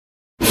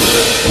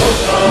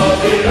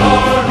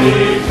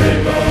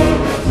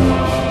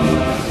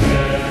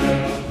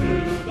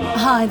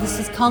Hi, this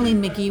is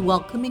Colleen McGee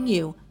welcoming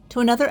you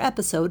to another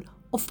episode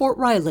of Fort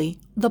Riley,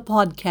 the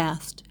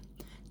podcast.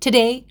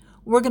 Today,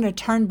 we're going to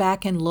turn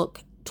back and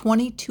look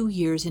 22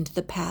 years into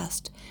the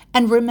past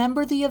and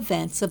remember the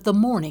events of the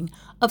morning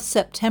of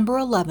September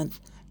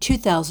 11th,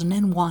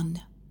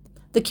 2001.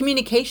 The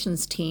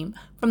communications team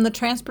from the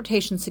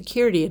Transportation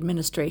Security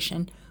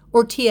Administration,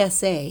 or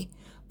TSA,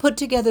 put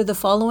together the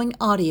following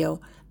audio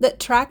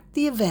that tracked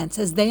the events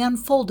as they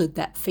unfolded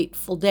that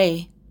fateful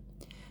day.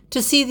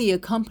 To see the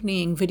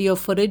accompanying video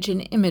footage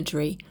and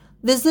imagery,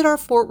 visit our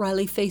Fort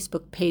Riley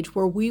Facebook page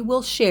where we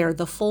will share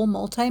the full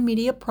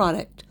multimedia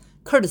product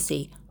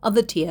courtesy of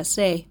the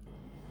TSA.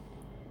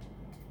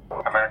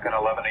 American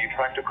 11, are you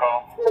trying to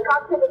call? The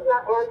cockpit is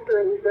not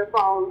answering their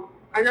phone.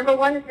 Our number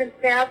 1 has been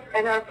staffed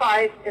and our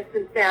 5 has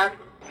been staffed.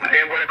 I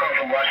am going to call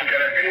from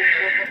Washington.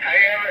 I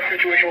have a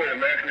situation with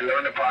American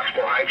 11, a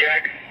possible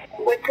hijack.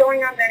 What's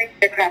going on, Betty?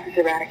 The craft is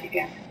erratic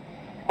again.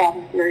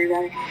 Very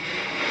erratic.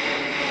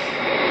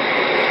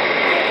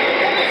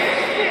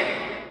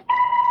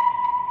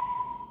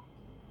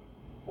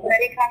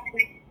 Betty, talk to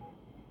me.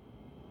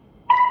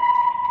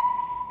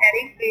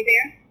 Betty, are you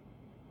there?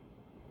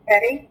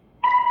 Betty?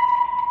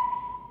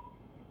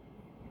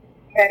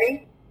 Betty?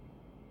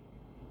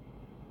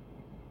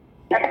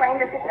 The plane,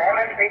 this is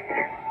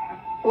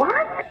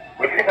What?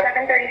 It's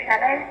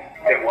 737.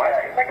 Say what?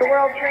 Like the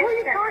World Trade Who are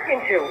you Center. talking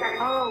to?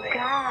 Oh,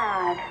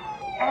 God.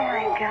 Oh,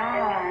 my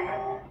God.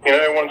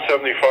 United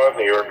 175,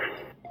 New York.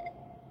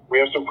 We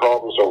have some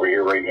problems over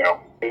here right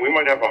now. We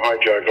might have a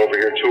hijack over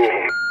here, 2 of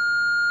them.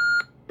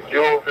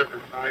 Joel, this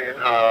is Ryan.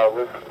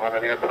 Listen, on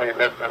an airplane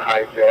that's been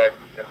hijacked.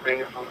 If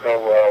things don't go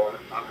well,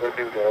 it's not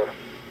looking good.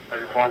 I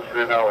just want you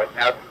to know I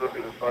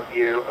absolutely love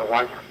you. I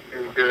want you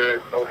to do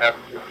good. So happy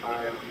this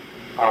time.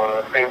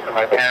 Same to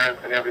my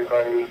parents and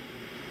everybody.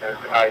 And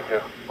I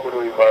just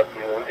totally love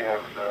you. And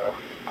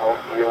I'll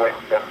see you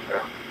later.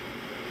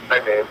 Bye,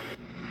 babe.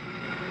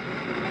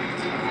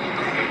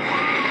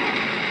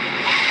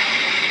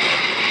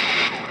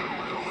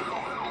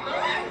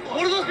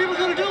 What are those people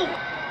going to do?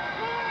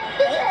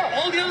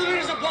 All the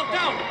elevators are blocked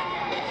out.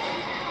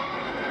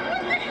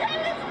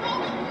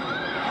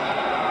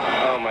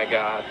 Oh my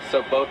God.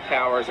 So both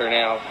towers are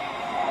now.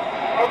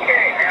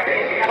 Okay, I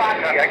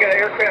got an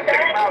aircraft 6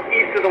 miles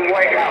east of the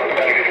White House.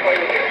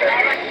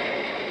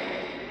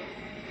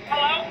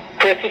 Hello?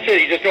 Crystal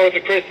City, just north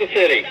of Crystal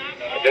City.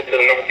 Just to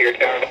the north of your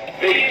town.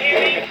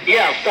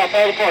 Yeah, stop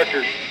all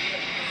departures.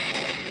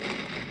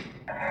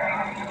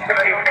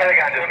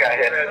 Pentagon just got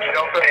hit.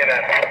 Don't say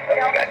that.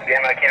 God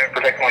damn it, I can't even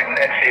protect my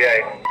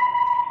NCA.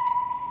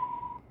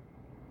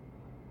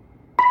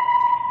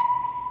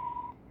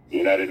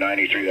 United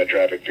 93, that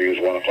traffic for you is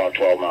 1 o'clock,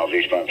 12 miles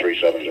eastbound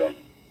 370.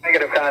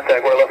 Negative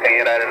contact, we're looking at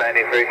United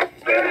 93.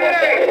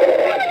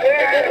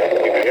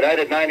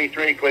 United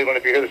 93, Cleveland,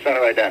 if you hear the center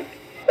right then.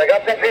 I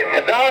got this in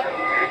the dark.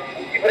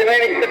 Keep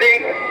remaining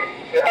steady.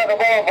 You have the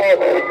ball,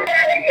 folks.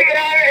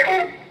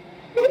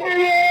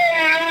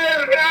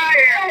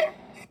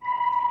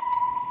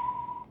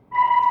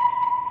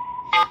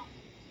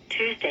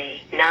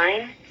 Tuesday,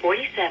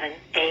 9:47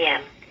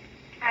 a.m.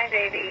 Hi,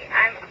 baby.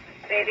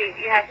 Baby,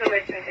 you have to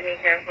listen to me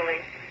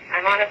carefully.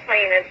 I'm on a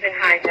plane that's been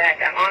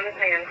hijacked. I'm on the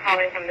plane. I'm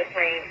calling from the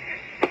plane.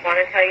 I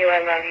want to tell you I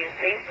love you.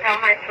 Please tell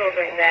my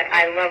children that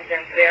I love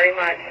them very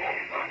much.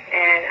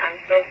 And I'm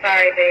so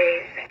sorry,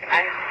 babe.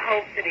 I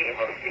hope to be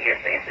able to see your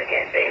face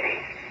again, baby.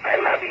 I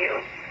love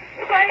you.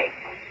 Bye.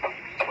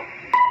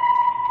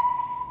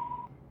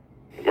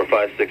 We're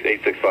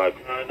 56865.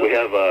 We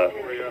have,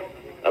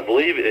 I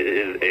believe it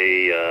is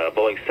a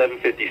Boeing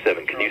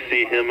 757. Can you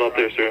see him up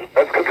there, sir?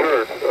 That's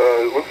confirmed.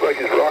 Looks like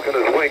he's rocking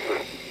his wings.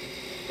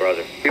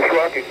 Roger. He's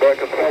rocking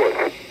back and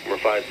forth. We're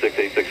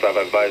 56865.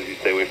 I advise you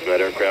stay away from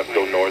that aircraft.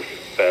 Go north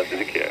as fast as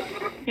you can.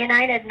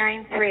 United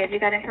 93. Have you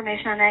got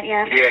information on that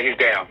yet? Yeah, he's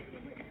down.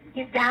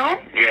 He's down?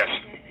 Yes.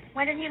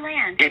 When did he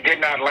land? He did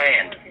not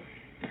land.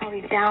 Oh,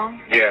 he's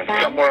down? Yes,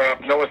 Down? somewhere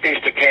up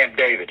northeast of Camp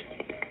David.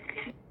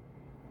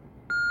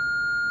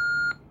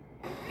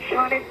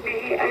 Sean, it's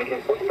me. I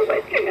just want to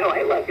let you know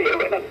I love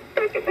you, and I'm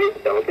stuck in this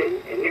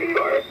building in New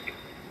York.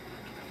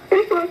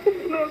 There's lots of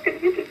smoke, and I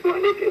just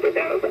wanted you to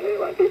know that I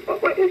love you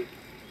always.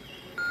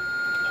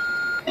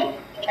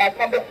 At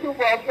number 2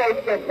 World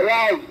Trade Center,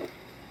 right?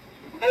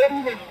 Maybe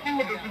the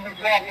students in the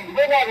walking.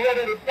 We're not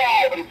ready to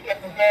die, but it's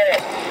getting bad.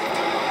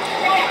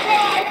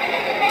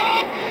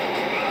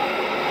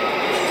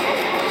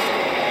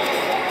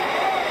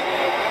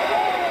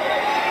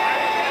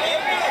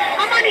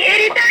 I'm on the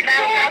 83rd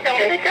floor. I'm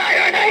gonna die,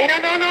 aren't I? No.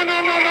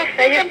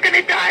 Say I'm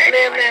gonna die.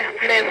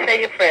 Ma'am, say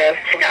your prayers.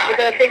 We're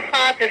going to think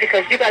positive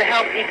because you got to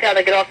help each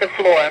other get off the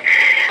floor.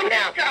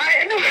 Now,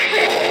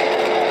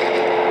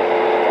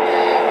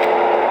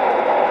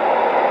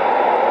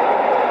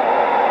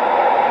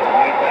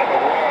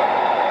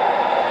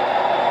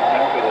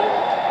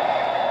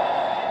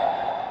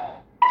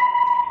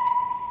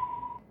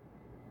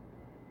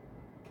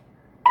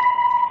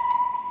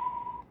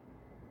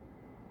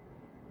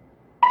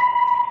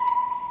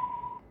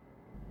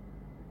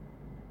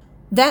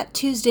 That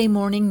Tuesday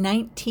morning,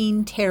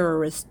 19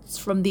 terrorists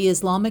from the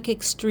Islamic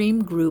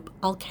extreme group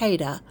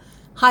Al-Qaeda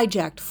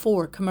hijacked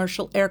 4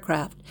 commercial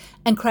aircraft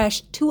and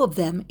crashed 2 of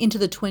them into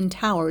the Twin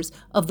Towers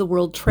of the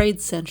World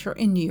Trade Center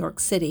in New York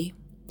City.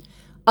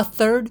 A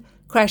third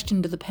crashed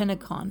into the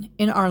Pentagon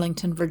in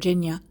Arlington,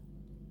 Virginia.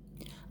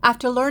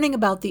 After learning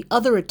about the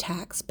other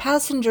attacks,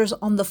 passengers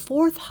on the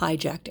 4th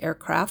hijacked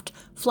aircraft,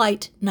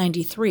 Flight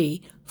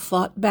 93,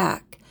 fought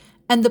back,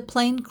 and the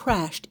plane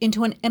crashed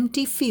into an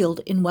empty field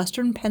in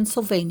western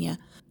Pennsylvania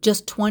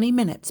just 20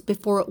 minutes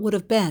before it would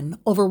have been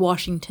over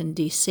Washington,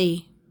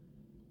 D.C.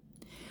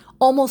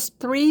 Almost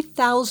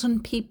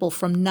 3,000 people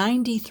from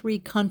 93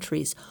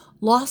 countries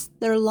lost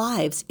their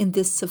lives in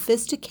this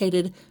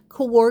sophisticated,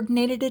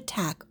 coordinated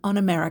attack on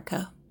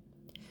America.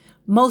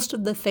 Most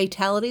of the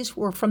fatalities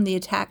were from the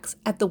attacks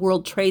at the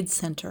World Trade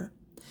Center.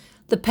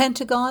 The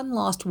Pentagon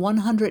lost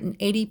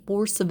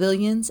 184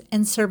 civilians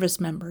and service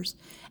members,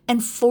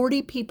 and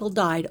 40 people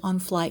died on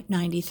Flight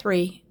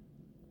 93.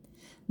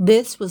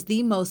 This was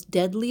the most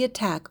deadly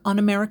attack on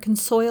American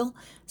soil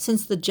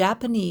since the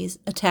Japanese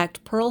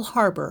attacked Pearl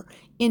Harbor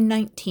in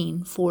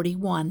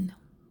 1941.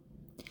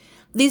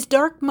 These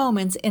dark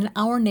moments in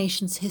our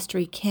nation's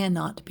history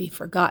cannot be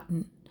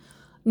forgotten,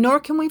 nor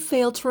can we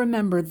fail to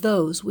remember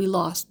those we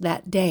lost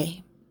that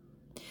day.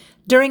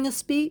 During a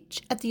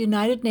speech at the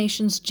United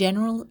Nations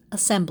General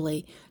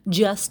Assembly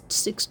just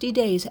 60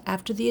 days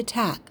after the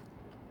attack,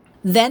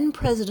 then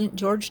President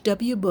George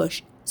W.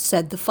 Bush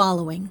said the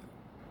following: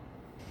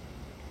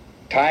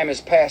 "Time is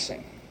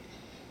passing,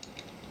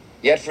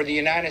 yet for the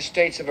United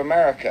States of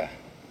America,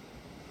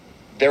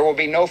 there will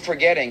be no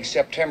forgetting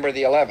September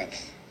the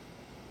 11th.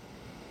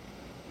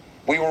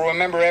 We will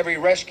remember every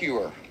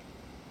rescuer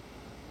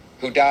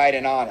who died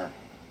in honor.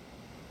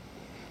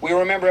 We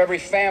will remember every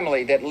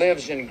family that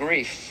lives in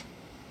grief.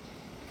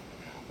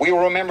 We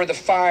will remember the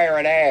fire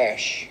and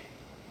ash,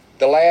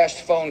 the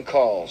last phone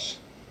calls,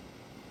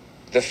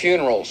 the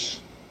funerals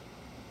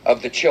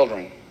of the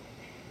children.